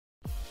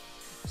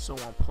So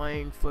I'm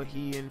playing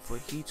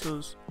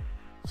fajitas.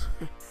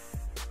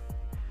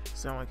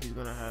 Sound like he's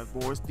gonna have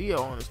Boris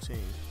Dio on his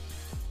team.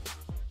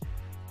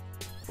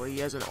 But he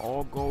has an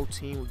all-gold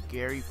team with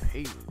Gary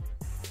Payton,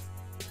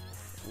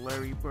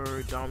 Larry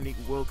Bird, Dominique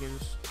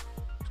Wilkins.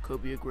 This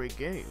could be a great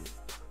game.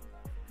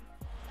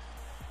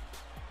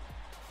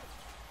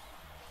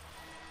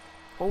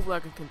 Hopefully I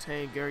can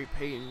contain Gary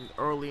Payton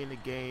early in the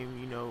game.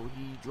 You know,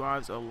 he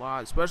drives a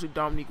lot, especially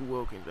Dominique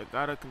Wilkins. I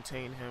gotta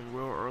contain him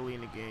real early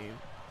in the game.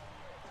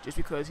 Just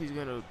because he's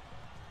gonna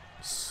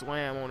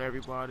slam on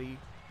everybody.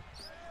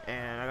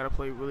 And I gotta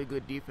play really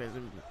good defense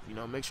and, you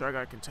know, make sure I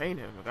gotta contain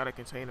him. I gotta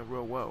contain him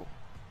real well.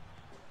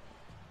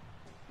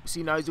 You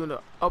see, now he's doing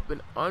the up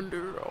and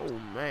under. Oh,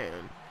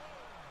 man.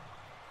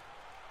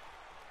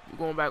 You're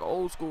going back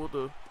old school with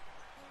the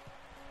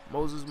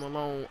Moses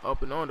Malone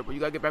up and under. But you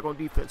gotta get back on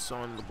defense,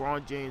 son.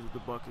 LeBron James with the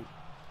bucket.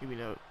 Give me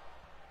that.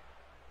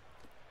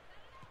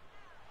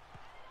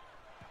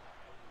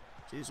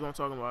 See, this is what I'm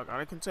talking about. I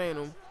gotta contain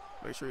him.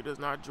 Make sure he does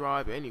not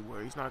drive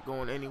anywhere. He's not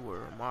going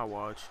anywhere on my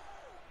watch.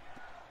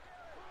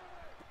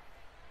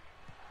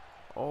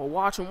 Oh,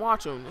 watch him,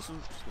 watch him. This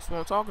is what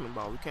I'm talking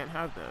about. We can't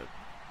have that.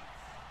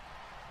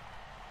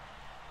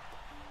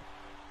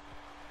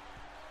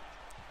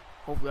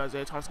 Hopefully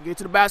Isaiah Thomas can get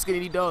to the basket,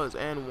 and he does.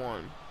 And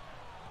one.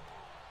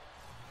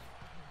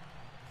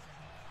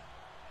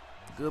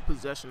 Good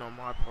possession on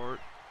my part.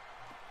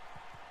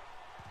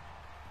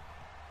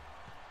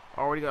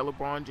 Already got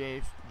LeBron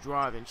James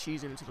driving,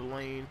 cheesing into the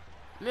lane.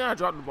 And then I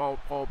dropped the ball with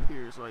Paul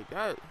Pierce. Like,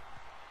 that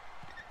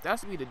has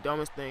to be the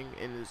dumbest thing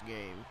in this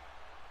game.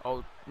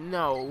 Oh,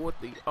 no.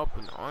 What the up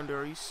and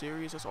under? Are you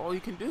serious? That's all you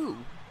can do.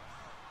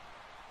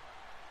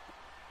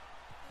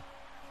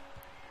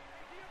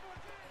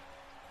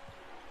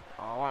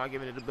 Oh, I'm not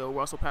giving it to Bill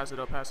Russell. Pass it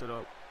up, pass it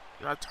up.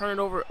 And I turn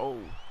it over. Oh.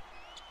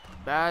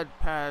 Bad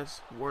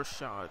pass, worst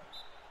shot.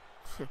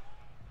 I'm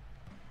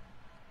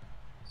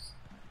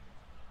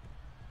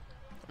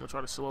going to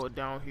try to slow it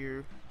down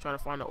here. Trying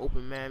to find an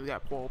open man. We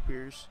got Paul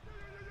Pierce.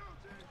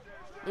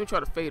 Let me try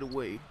to fade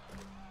away.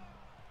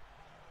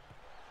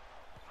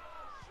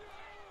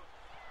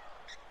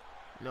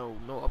 No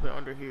up and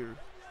under here.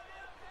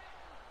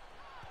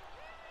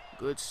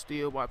 Good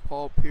steal by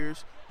Paul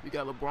Pierce. We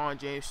got LeBron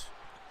James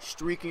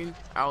streaking.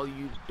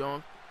 Alley-oop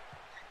dunk.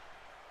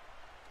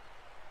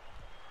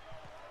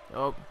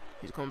 Oh,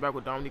 he's coming back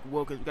with Dominique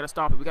Wilkins. We gotta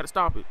stop it. We gotta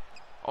stop it.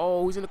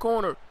 Oh, he's in the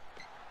corner.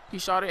 He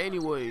shot it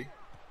anyway.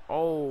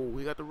 Oh,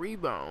 we got the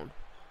rebound.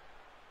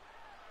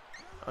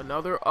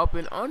 Another up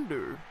and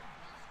under.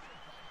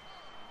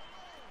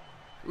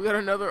 We got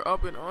another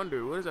up and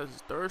under. What is that?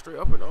 His third straight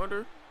up and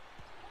under?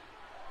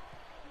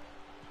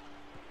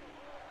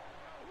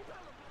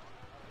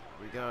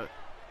 We got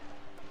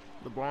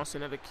LeBron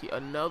sitting at the key.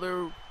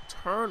 Another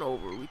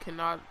turnover. We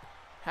cannot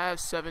have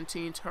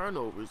 17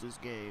 turnovers this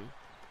game.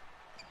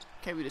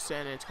 Can't be the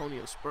San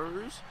Antonio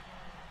Spurs.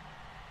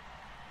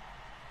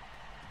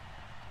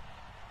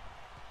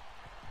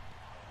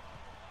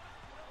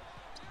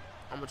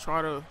 I'm going to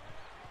try to...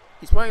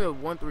 He's playing a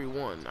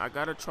 1-3-1. I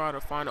got to try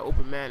to find an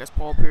open man. That's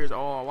Paul Pierce.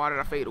 Oh, why did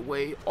I fade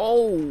away?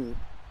 Oh!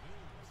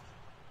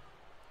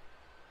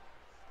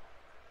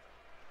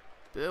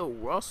 Bill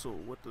Russell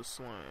with the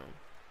slam.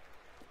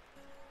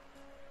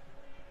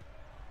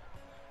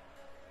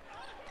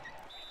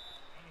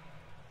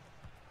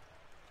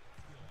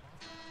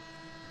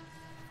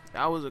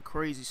 That was a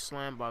crazy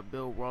slam by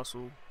Bill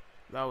Russell.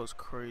 That was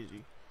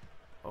crazy.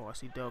 Oh, I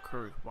see Del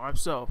Curry by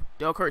himself.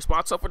 Del Curry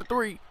spots up for the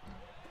three.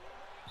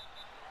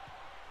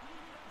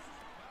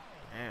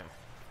 Damn.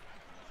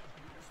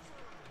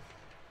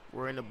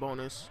 We're in the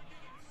bonus.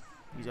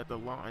 He's at the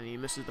line and he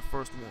misses the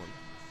first one.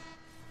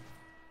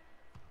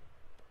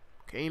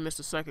 Okay, he missed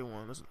the second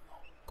one.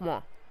 Come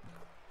on.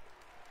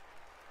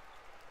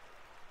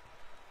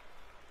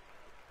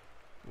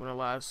 We're in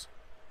the last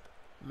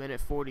minute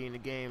 40 in the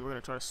game. We're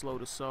going to try to slow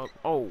this up.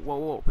 Oh,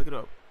 whoa. Pick it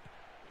up.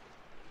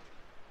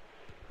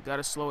 Got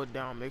to slow it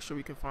down. Make sure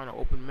we can find an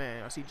open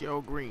man. I see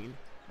Gerald Green.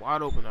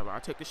 Wide open. I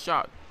take the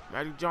shot.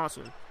 Magic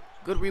Johnson.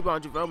 Good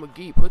rebound. JaVale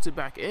McGee puts it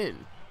back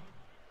in.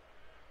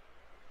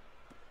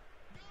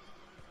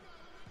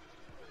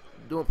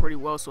 Doing pretty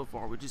well so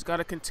far. We just got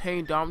to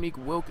contain Dominique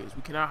Wilkins.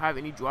 We cannot have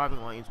any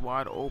driving lanes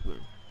wide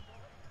open.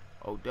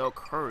 Oh, Del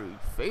Curry.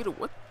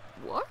 Fadeaway.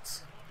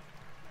 What?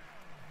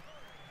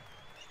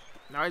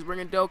 Now he's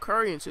bringing Del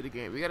Curry into the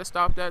game. We got to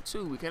stop that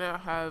too. We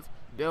cannot have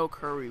Del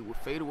Curry with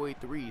fadeaway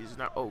threes. It's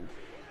not. Oh,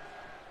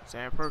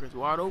 Sam Perkins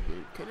wide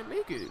open. Can it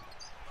make it?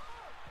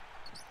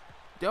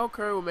 Del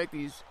Curry will make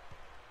these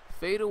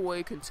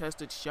fadeaway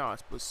contested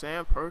shots, but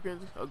Sam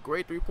Perkins, a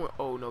great 3-point.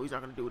 Oh no, he's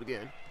not gonna do it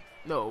again.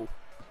 No.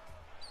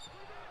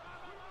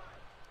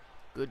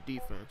 Good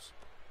defense.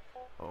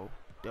 Oh,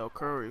 Del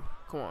Curry.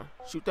 Come on,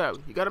 shoot that.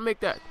 You gotta make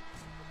that.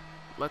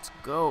 Let's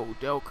go,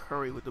 Del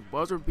Curry with the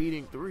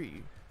buzzer-beating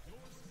three.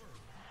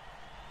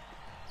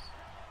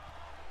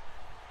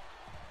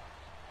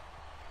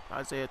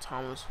 Isaiah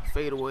Thomas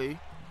fadeaway.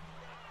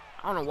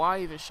 I don't know why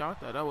I even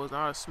shot that. That was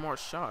not a smart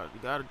shot. You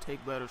gotta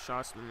take better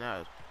shots than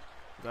that.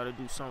 You gotta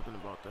do something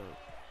about that.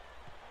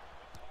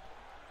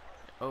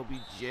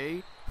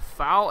 OBJ.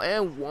 Foul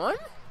and one?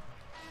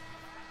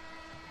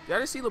 Did I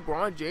just see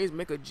LeBron James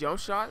make a jump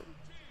shot?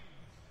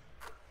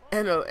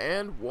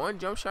 And one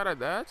jump shot at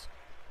that?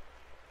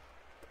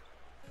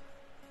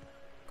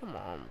 Come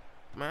on,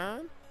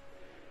 man.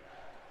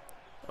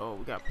 Oh,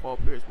 we got Paul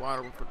Pierce wide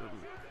open for the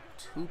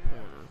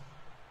two-pointer.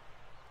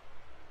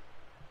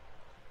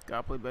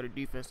 Gotta play better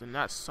defense than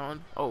that,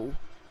 son. Oh,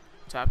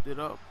 tapped it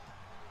up.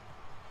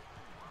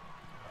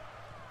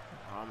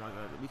 Oh my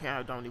God, we can't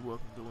have Dominique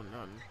Wilkins doing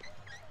nothing.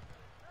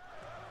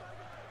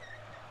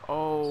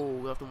 Oh,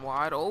 left him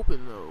wide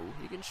open though.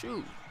 He can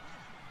shoot.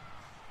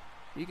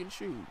 He can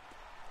shoot.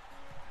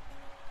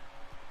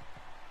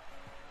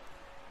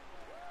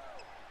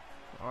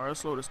 Alright,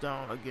 let's slow this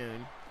down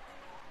again.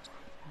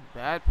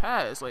 Bad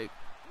pass. Like,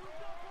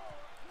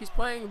 he's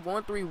playing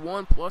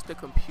 1-3-1 plus the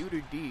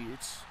computer D.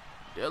 It's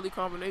deadly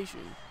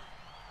combination.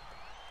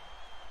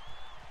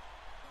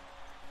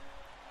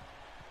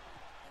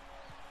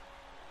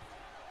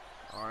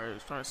 Alright,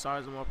 let's try to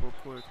size him up real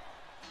quick.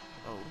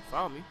 Oh,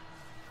 foul me.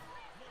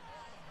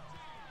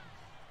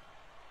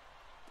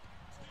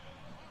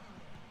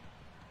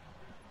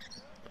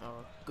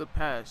 Good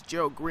pass.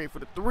 Gerald Green for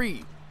the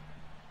three.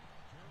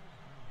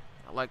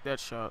 I like that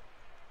shot.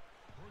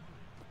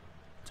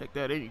 Take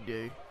that any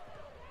day.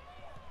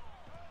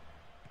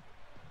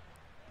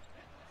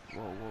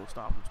 Whoa, whoa,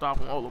 stop him, stop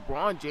him. Oh,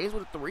 LeBron James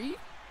with a three?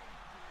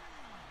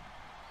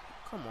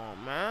 Come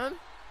on, man.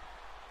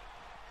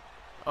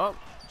 Up,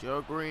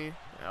 Gerald Green,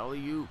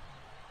 alley-oop.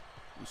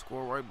 We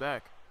score right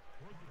back.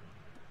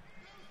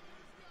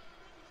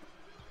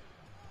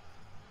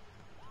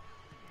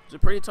 It's a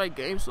pretty tight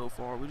game so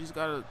far. We just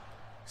gotta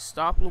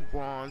stop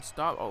LeBron.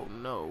 Stop. Oh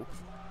no.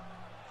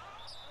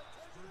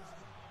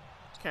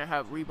 Can't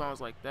have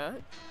rebounds like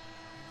that.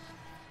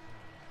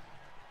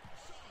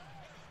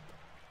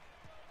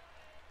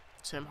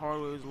 Tim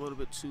Hardaway was a little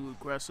bit too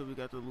aggressive. We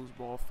got the loose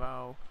ball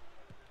foul.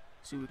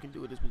 See what we can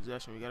do with this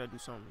possession. We gotta do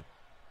something.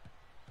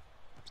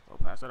 Oh,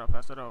 pass that out.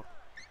 Pass that out.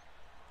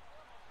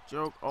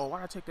 Joke. Oh,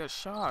 why'd I take that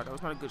shot? That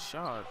was not a good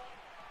shot.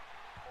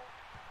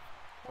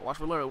 Oh, watch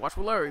for Larry. Watch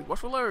for Larry. Watch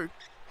for Larry.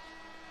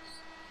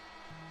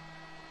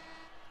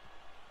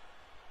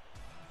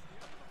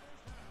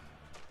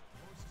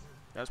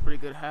 That's pretty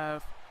good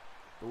half,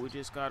 but we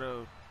just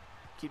gotta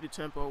keep the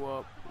tempo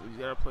up.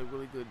 We gotta play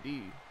really good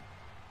D.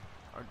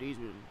 Our D's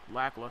been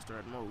lackluster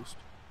at most.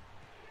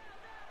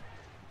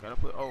 Gotta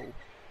play.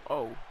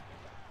 Oh,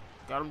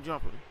 got him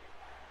jumping.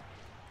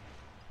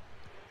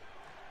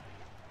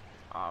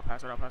 Ah,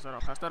 pass it out, pass it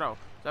out, pass that out.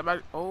 Is that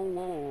bad? Oh,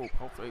 whoa,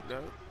 pump fake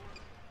that.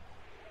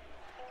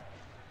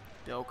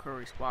 Del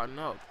Curry spotting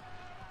up.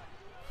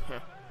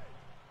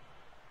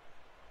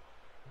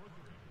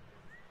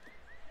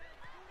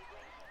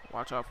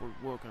 Watch out for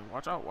Wilkins.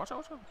 Watch out, watch out,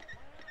 watch out.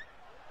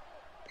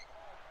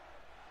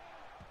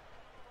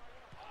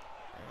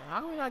 Man, how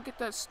do we not get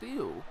that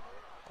steal?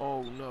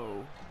 Oh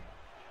no.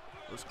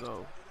 Let's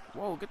go.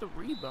 Whoa, get the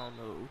rebound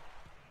though.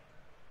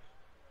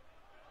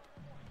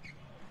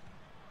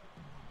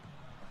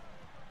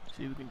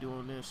 See what we can do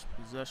on this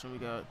possession. We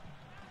got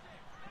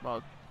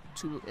about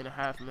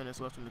 2.5 minutes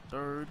left in the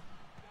third.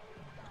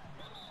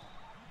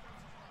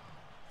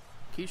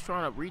 Keeps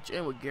trying to reach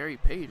in with Gary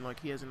Payton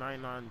like he has a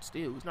 99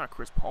 steal. He's not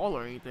Chris Paul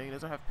or anything. He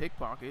doesn't have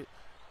pickpocket.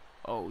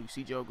 Oh, you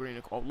see Joe Green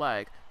in the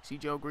lag. You see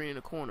Joe Green in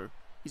the corner.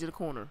 He's in the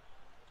corner.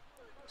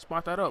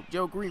 Spot that up.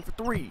 Joe Green for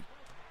three.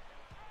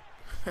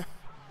 You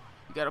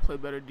gotta play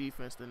better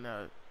defense than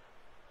that.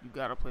 You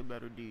gotta play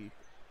better D.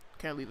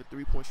 Can't leave a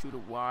three-point shooter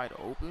wide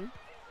open.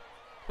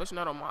 Especially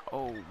not on my.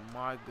 Oh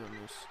my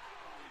goodness.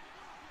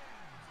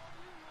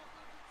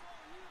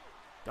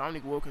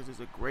 Dominique Wilkins is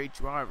a great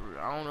driver.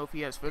 I don't know if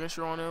he has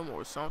finisher on him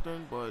or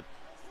something, but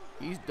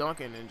he's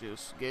dunking and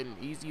just getting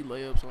easy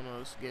layups on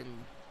us,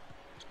 getting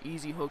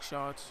easy hook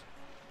shots.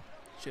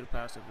 Should have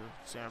passed it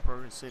to Sam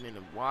Perkins sitting in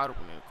the wide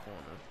open in the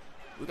corner.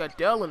 We got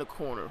Dell in the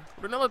corner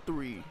with another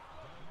three.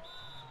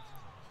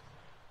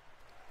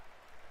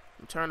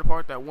 I'm tearing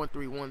apart that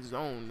 1-3-1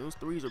 zone. Those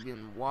threes are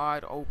getting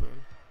wide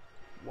open.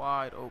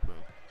 Wide open.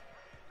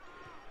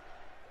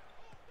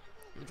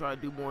 I'm trying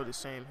to do more of the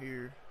same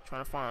here.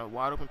 Trying to find a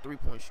wide open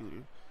three-point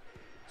shooter.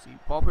 See,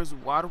 Paul Pierce is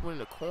wide open in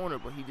the corner,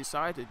 but he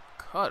decided to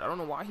cut. I don't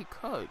know why he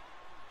cut.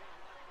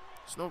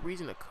 There's no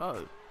reason to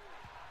cut.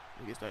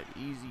 He gets that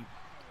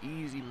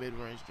easy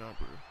mid-range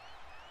jumper.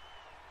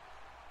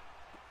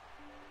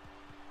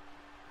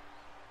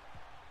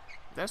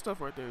 That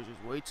stuff right there is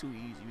just way too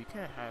easy. We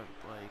can't have,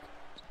 like,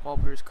 Paul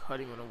Pierce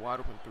cutting on a wide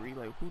open three.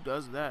 Like, who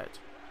does that?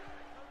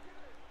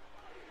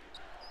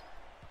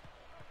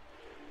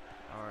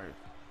 Alright.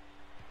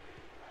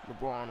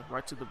 LeBron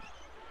right to the.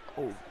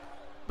 Oh,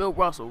 Bill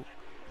Russell.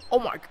 Oh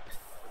my.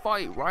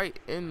 Fight right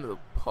in the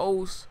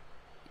post.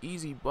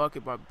 Easy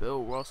bucket by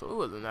Bill Russell. It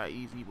wasn't that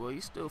easy, but he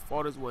still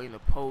fought his way in the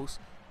post.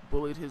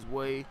 Bullied his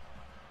way.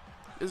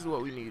 This is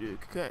what we needed.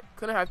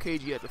 Couldn't have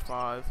KG at the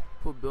 5.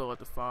 Put Bill at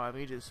the 5.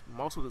 And he just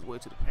muscled his way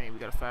to the paint. We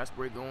got a fast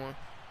break going.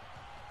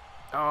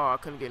 Oh, I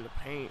couldn't get in the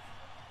paint.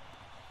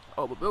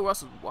 Oh, but Bill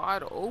Russell's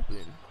wide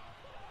open.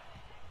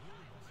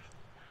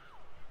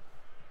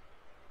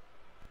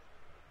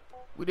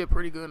 We did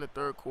pretty good in the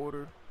third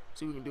quarter.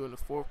 See what we can do in the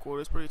fourth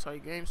quarter. It's a pretty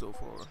tight game so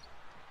far.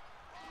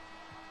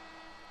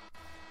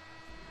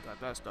 Got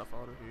that stuff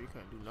out of here. You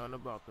can't do nothing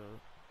about that.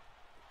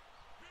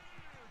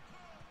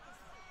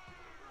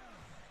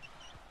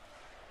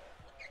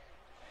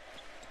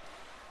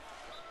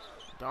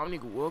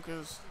 Dominique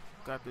Wilkins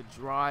got the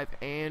drive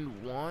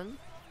and one.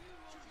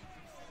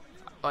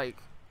 Like,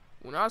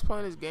 when I was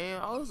playing this game,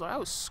 I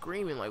was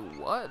screaming like,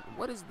 what?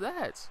 What is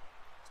that?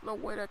 There's no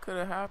way that could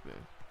have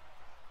happened.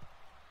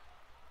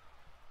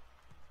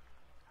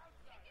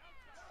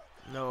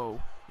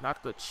 No,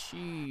 not the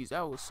cheese.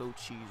 That was so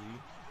cheesy.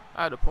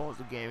 I had to pause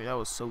the game. That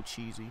was so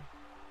cheesy.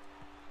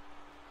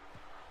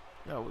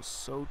 That was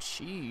so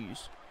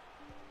cheese.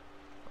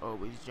 Oh,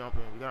 but he's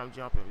jumping. We got him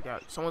jumping.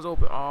 Someone's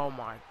open. Oh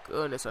my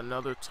goodness,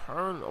 another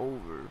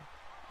turnover.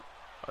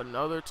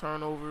 Another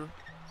turnover.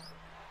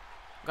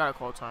 Gotta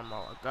call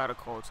timeout. I gotta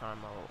call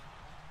timeout.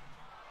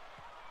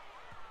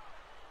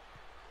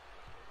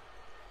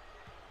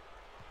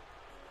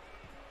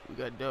 We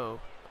got Dell.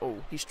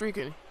 Oh, he's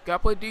streaking. Gotta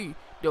play D.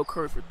 Dell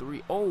Curry for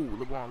three. Oh,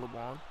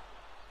 LeBron.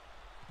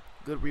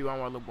 Good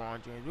rebound by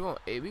LeBron James.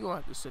 We gonna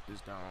have to sit this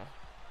down.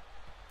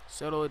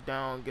 Settle it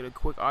down. Get a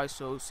quick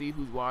ISO. See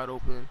who's wide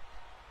open.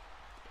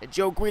 And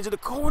Joe Green's in the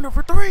corner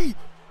for three.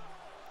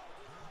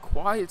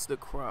 Quiets the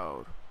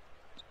crowd.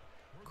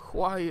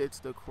 Quiets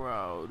the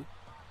crowd.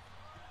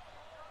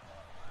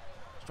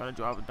 He's trying to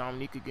drive with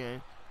Dominique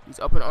again. He's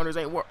up and unders.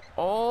 Ain't work.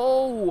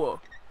 Oh!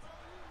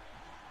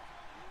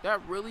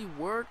 That really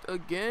worked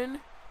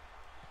again?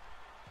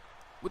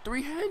 With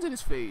three hands in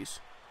his face.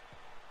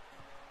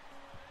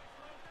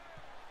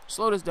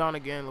 Slow this down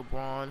again,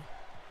 LeBron.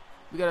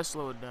 We gotta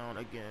slow it down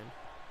again.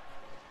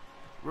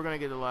 We're gonna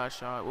get the last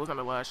shot. It wasn't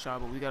the last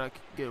shot, but we gotta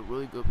get a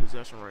really good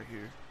possession right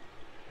here.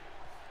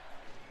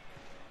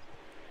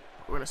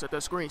 We're gonna set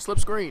that screen. Slip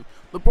screen.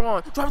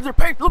 LeBron drives to the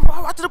paint.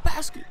 LeBron right to the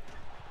basket.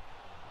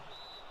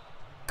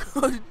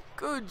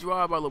 Good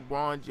drive by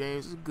LeBron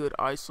James. It's a good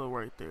ISO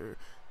right there.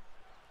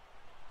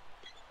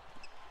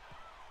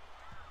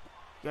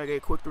 Gotta get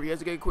a quick three. He has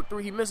to get a quick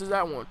three. He misses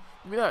that one.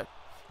 Give me that.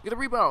 Get a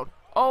rebound.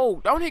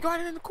 Oh, Dominique got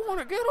it in the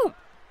corner. Get him.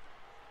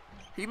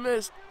 He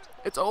missed.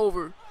 It's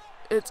over.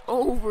 It's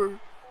over.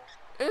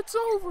 It's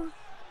over.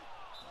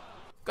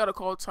 Gotta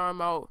call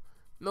timeout.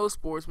 No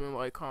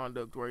sportsmanlike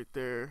conduct right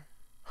there.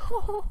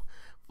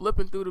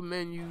 Flipping through the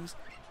menus.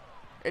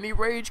 And he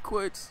rage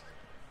quits.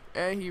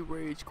 And he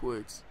rage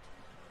quits.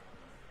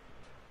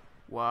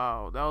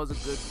 Wow, that was a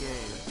good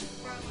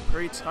game.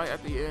 Very tight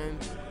at the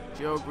end.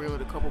 Gerald Green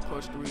with a couple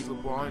clutch threes.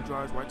 LeBron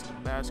drives right to the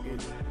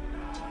basket.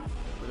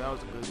 But that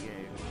was a good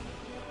game.